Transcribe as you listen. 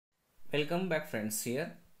Welcome back friends.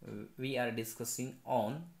 Here we are discussing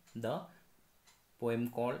on the poem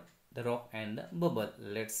called The Rock and the Bubble.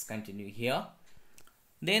 Let's continue here.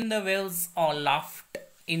 Then the waves all laughed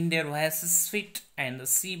in their voices sweet, and the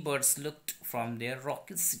seabirds looked from their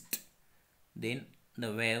rocky seat. Then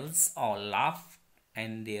the waves all laughed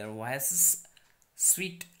and their voices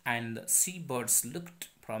sweet, and the seabirds looked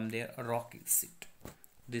from their rocky seat.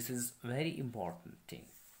 This is very important thing.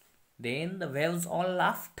 Then the waves all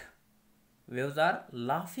laughed. Waves are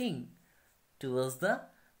laughing towards the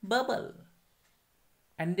bubble,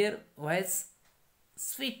 and their voice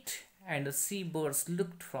sweet, and the seabirds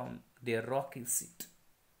looked from their rocky seat.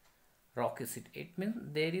 Rocky seat, it means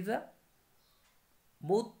there is a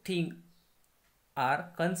both things are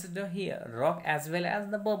considered here, rock as well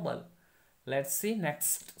as the bubble. Let's see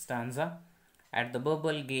next stanza. At the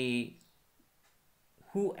bubble gay,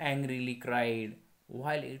 who angrily cried,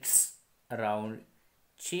 while its round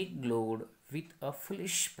cheek glowed with a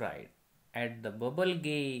foolish pride. At the bubble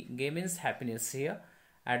gay, gay means happiness here.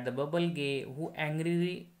 At the bubble gay, who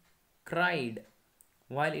angrily cried,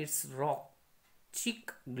 while its rock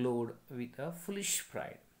cheek glowed with a foolish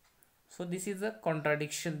pride. So this is a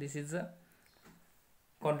contradiction. This is a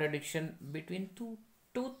contradiction between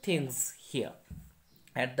two things here.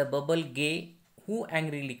 At the bubble gay, who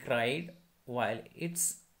angrily cried, while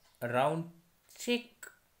its round cheek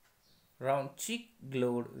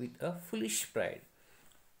glowed with a foolish pride.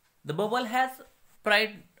 The bubble has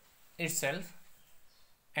pride itself,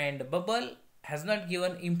 and bubble has not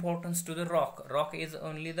given importance to the rock. Rock is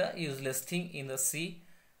only the useless thing in the sea,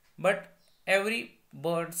 but every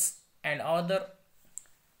birds and other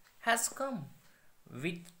has come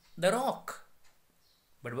with the rock.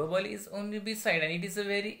 But bubble is only beside, and it is a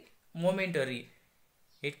very momentary.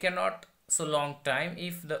 It cannot so long time.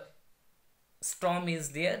 If the storm is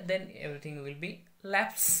there, then everything will be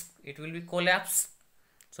lapse. It will be collapse.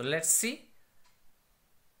 So let's see.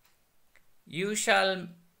 You shall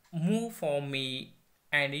move for me,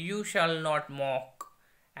 and you shall not mock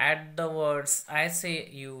at the words I say,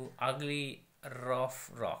 you ugly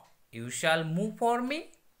rough rock. You shall move for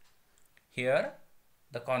me. Here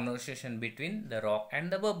the conversation between the rock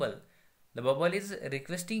and the bubble. The bubble is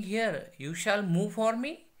requesting here, you shall move for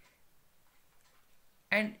me,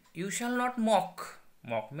 and you shall not mock.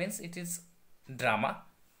 Mock means it is drama.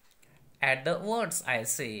 At the words I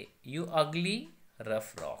say, you ugly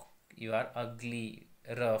rough rock. You are ugly,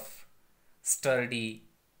 rough, sturdy.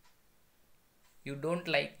 You don't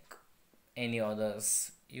like any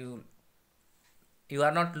others. You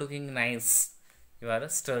are not looking nice. You are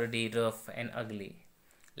sturdy, rough and ugly.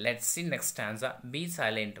 Let's see next stanza. Be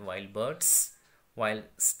silent, wild birds, while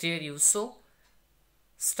stare you so.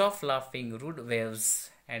 Stop laughing, rude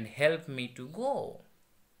waves, and help me to go.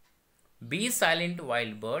 Be silent,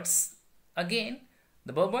 wild birds. Again,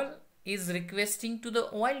 the bubble is requesting to the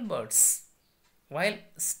wild birds. While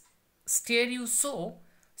stare you so,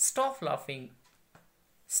 stop laughing,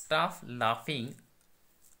 rude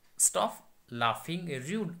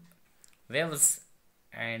waves,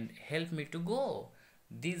 and help me to go.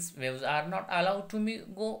 These waves are not allowed to me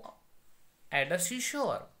go at the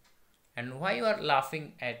seashore. And why you are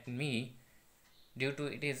laughing at me? Due to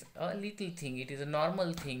it is a little thing, it is a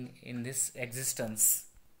normal thing in this existence.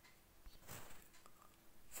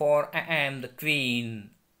 For I am the queen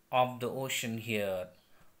of the ocean here.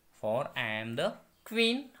 For I am the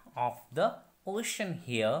queen of the ocean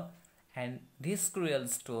here, and this cruel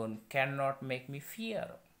stone cannot make me fear.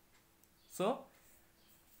 So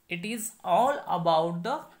it is all about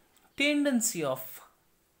the tendency of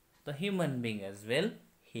the human being as well.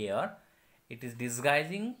 Here it is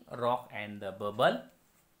disguising rock and the bubble.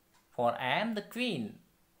 For I am the queen.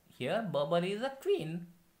 Here bubble is a queen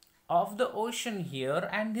of the ocean here,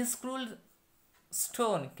 and this cruel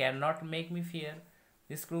stone cannot make me fear.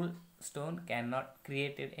 This cruel stone cannot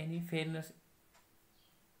create any fairness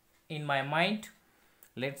in my mind.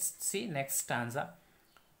 Let's see next stanza.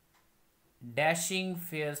 Dashing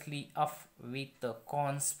fiercely up with a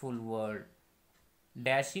scornful word.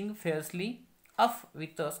 Dashing fiercely up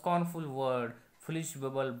with a scornful word. Foolish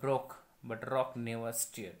bubble broke, but rock never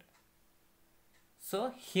stirred.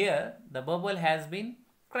 So here the bubble has been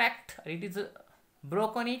cracked. It is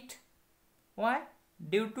broken it. Why?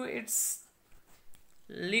 Due to its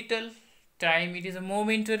little time, it is a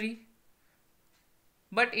momentary.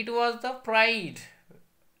 But it was the pride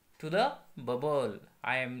to the bubble.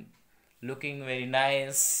 I am looking very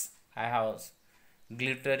nice. I have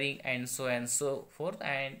glittering and so forth.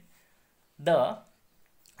 And the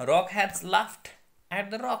rock has laughed at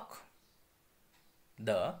the rock.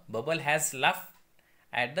 The bubble has laughed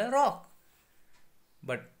at the rock.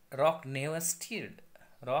 But rock never stirred.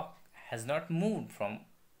 Rock has not moved from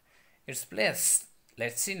its place.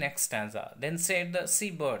 Let's see next stanza. Then said the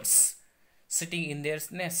sea birds, sitting in their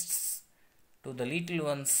nests, to the little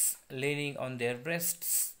ones leaning on their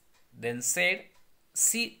breasts. Then said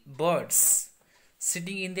sea birds,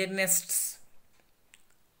 sitting in their nests,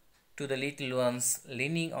 to the little ones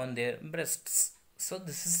leaning on their breasts. So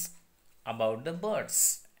this is about the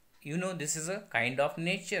birds. You know, this is a kind of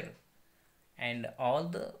nature, and all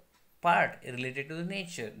the part related to the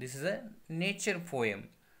nature. This is a nature poem.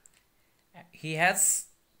 He has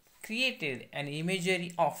created an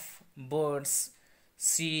imagery of birds,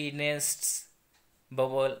 sea nests,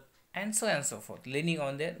 bubble, and so on and so forth, leaning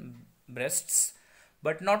on their breasts,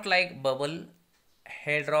 but not like bubble,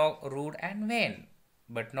 rude and vain,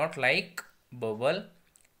 but not like bubble,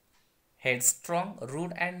 headstrong,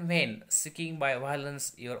 rude and vain, seeking by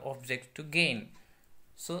violence your object to gain.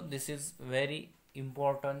 So this is very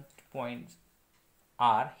important points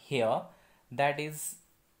are here, that is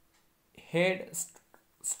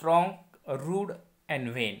strong, rude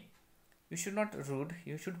and vain. You should not rude,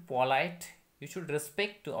 you should polite, you should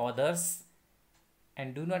respect to others,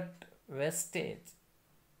 and do not waste it.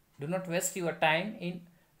 Do not waste your time in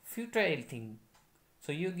futile thing.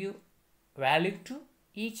 So you give value to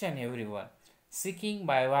each and everyone, seeking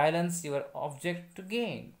by violence your object to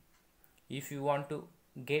gain. If you want to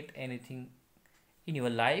get anything in your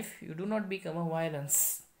life, you do not become a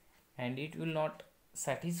violence, and it will not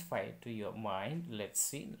satisfy to your mind. Let's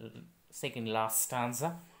see second last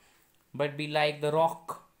stanza. But be like the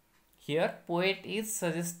rock. Here poet is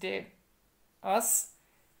suggested us,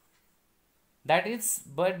 that is,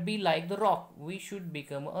 but be like the rock. We should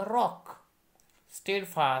become a rock,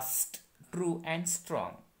 steadfast, true and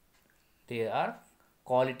strong. There are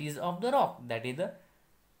qualities of the rock, that is the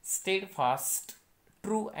steadfast,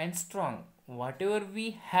 true and strong. Whatever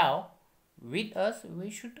we have with us, we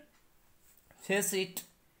should face it.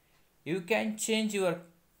 You can change your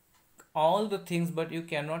all the things, but you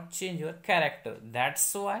cannot change your character.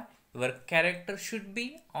 That's why your character should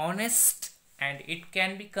be honest, and it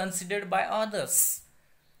can be considered by others.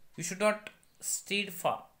 You should not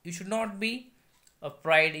steadfast. You should not be a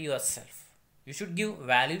pride yourself. You should give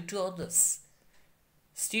value to others.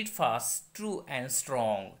 Steadfast, true and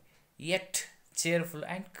strong, yet cheerful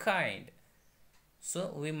and kind.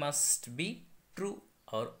 So we must be true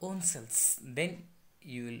our own selves. Then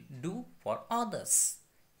you will do for others.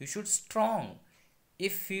 You should strong.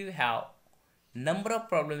 If you have number of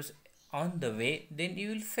problems on the way, then you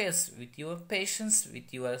will face with your patience,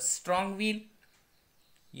 with your strong will,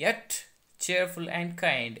 yet cheerful and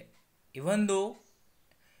kind. Even though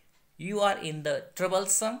you are in the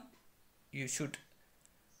troublesome, you should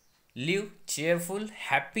live cheerful,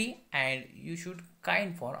 happy, and you should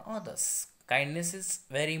kind for others. Kindness is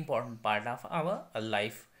very important part of our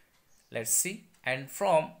life. Let's see. And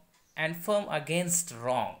firm against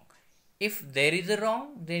wrong. If there is a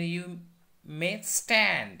wrong, then you may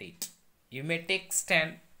stand it. You may take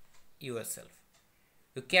stand yourself.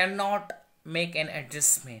 You cannot make an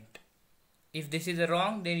adjustment. If this is a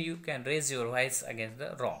wrong, then you can raise your voice against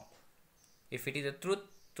the wrong. If it is a truth,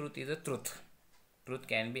 truth is a truth. Truth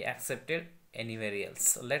can be accepted anywhere else.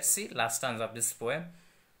 So let's see last stanza of this poem.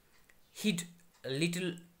 Hid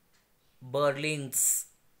little birdlings,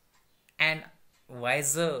 and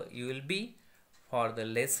wiser you will be for the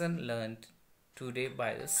lesson learned today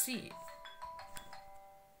by the sea.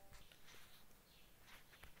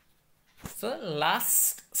 So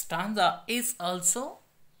last stanza is also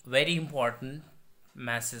very important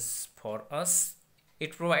message for us.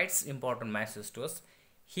 It provides important message to us.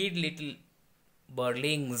 Heed little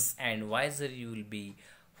birdlings, and wiser you will be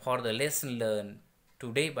for the lesson learned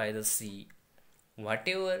today by the sea.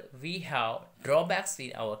 Whatever we have drawbacks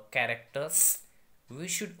in our characters, we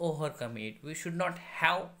should overcome it. We should not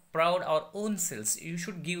have proud our own selves. You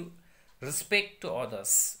should give respect to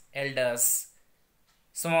others, elders,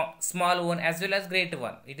 small one as well as great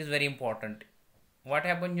one. It is very important. What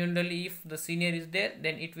happens generally, if the senior is there,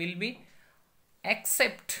 then it will be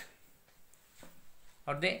accept,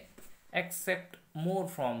 or they accept more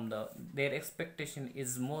from their expectation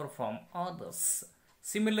is more from others.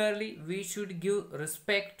 Similarly, we should give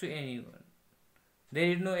respect to anyone.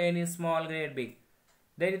 There is no any small, great, big.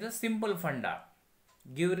 There is a simple funda.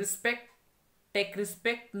 Give respect, take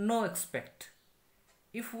respect, no expect.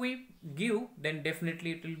 If we give, then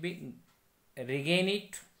definitely it will be regain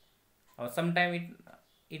it, or sometime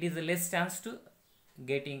it is a less chance to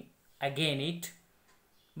getting again it.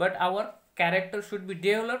 But our character should be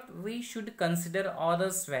developed. We should consider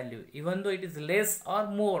others' value, even though it is less or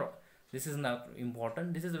more. This is not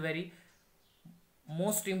important. This is very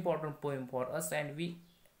most important poem for us, and we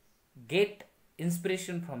get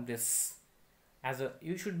inspiration from this. As a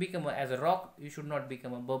you should become as a rock, you should not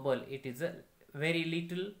become a bubble. It is a very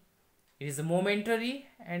little, it is a momentary,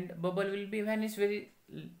 and bubble will be vanish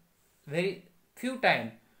very few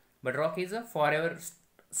time, but rock is a forever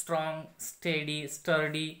strong, steady,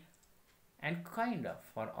 sturdy, and kind of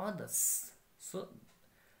for others. So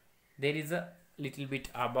there is a little bit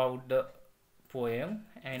about the poem,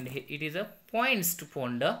 and it is a points to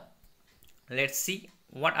ponder. Let's see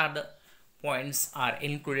what are the points are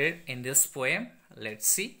included in this poem. Let's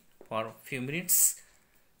see for a few minutes.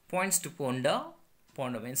 Points to ponder.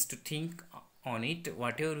 Ponder means to think on it,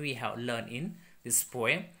 whatever we have learned in this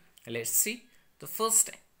poem. Let's see. The first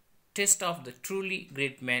test of the truly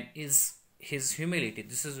great man is his humility.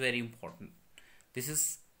 This is very important. This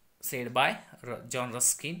is said by John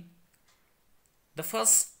Ruskin. The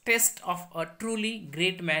first test of a truly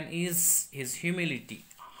great man is his humility.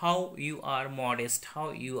 How you are modest,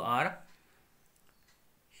 how you are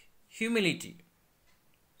humility.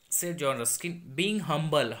 Said John Ruskin, being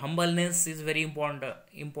humble. Humbleness is very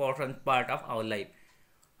important part of our life.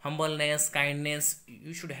 Humbleness, kindness,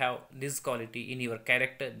 you should have this quality in your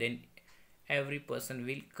character. Then every person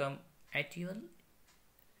will come at your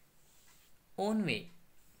own way.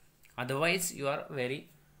 Otherwise, you are very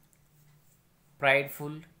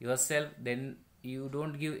prideful yourself. Then you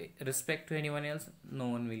don't give respect to anyone else. No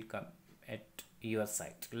one will come at your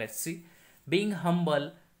side. Let's see. Being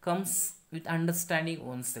humble comes with understanding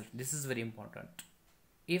oneself. This is very important.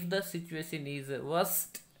 If the situation is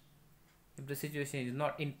worst, if the situation is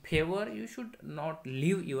not in favor, you should not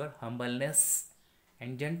leave your humbleness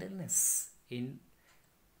and gentleness in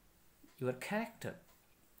your character.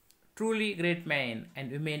 Truly great men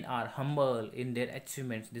and women are humble in their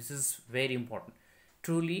achievements. This is very important.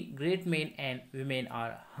 Truly great men and women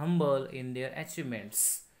are humble in their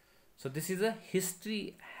achievements. So this is a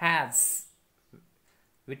history has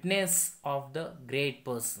witness of the great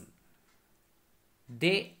person.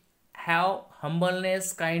 They have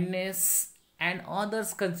humbleness, kindness, and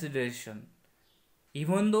others' consideration,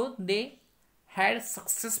 even though they had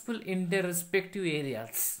successful in their respective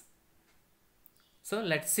areas. So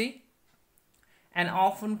let's see. An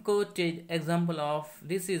often quoted example of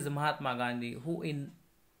this is Mahatma Gandhi, who in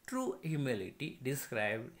true humility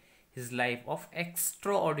described his life of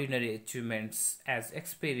extraordinary achievements as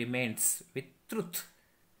experiments with truth.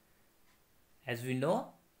 As we know,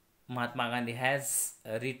 Mahatma Gandhi has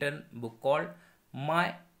written a book called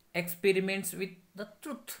My Experiments with the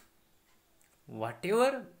Truth.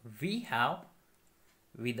 Whatever we have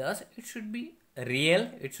with us, it should be real,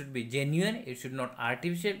 it should be genuine, it should not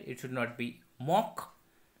artificial, it should not be mock.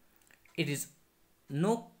 It is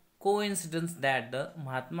no coincidence that the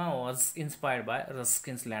Mahatma was inspired by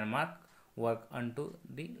Ruskin's landmark work unto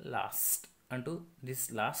this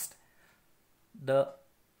last.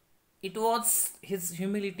 It was his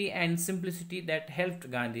humility and simplicity that helped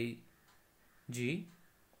Gandhi ji.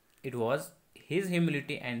 It was his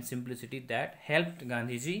humility and simplicity that helped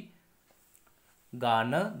Gandhi ji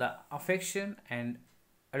garner the affection and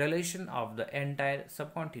adulation of the entire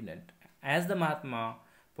subcontinent. As the Mahatma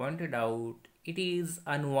pointed out, it is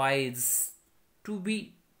unwise to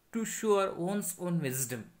be too sure one's own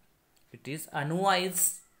wisdom. It is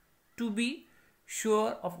unwise to be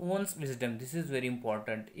sure of one's wisdom. This is very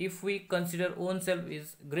important. If we consider oneself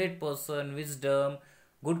is great person, wisdom,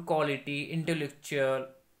 good quality, intellectual,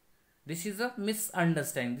 this is a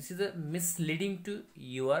misunderstanding. This is a misleading to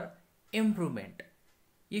your improvement.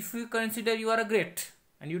 If you consider you are a great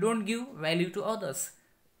and you don't give value to others,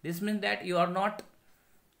 this means that you are not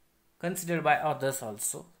considered by others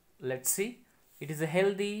also. Let's see. It is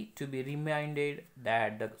healthy to be reminded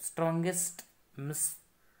that the strongest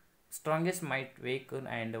might waken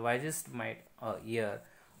and the wisest might err.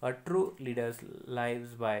 A true leader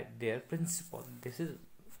lives by their principle. This is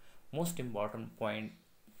most important point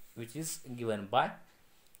which is given by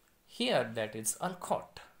here, that is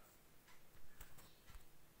Alcott.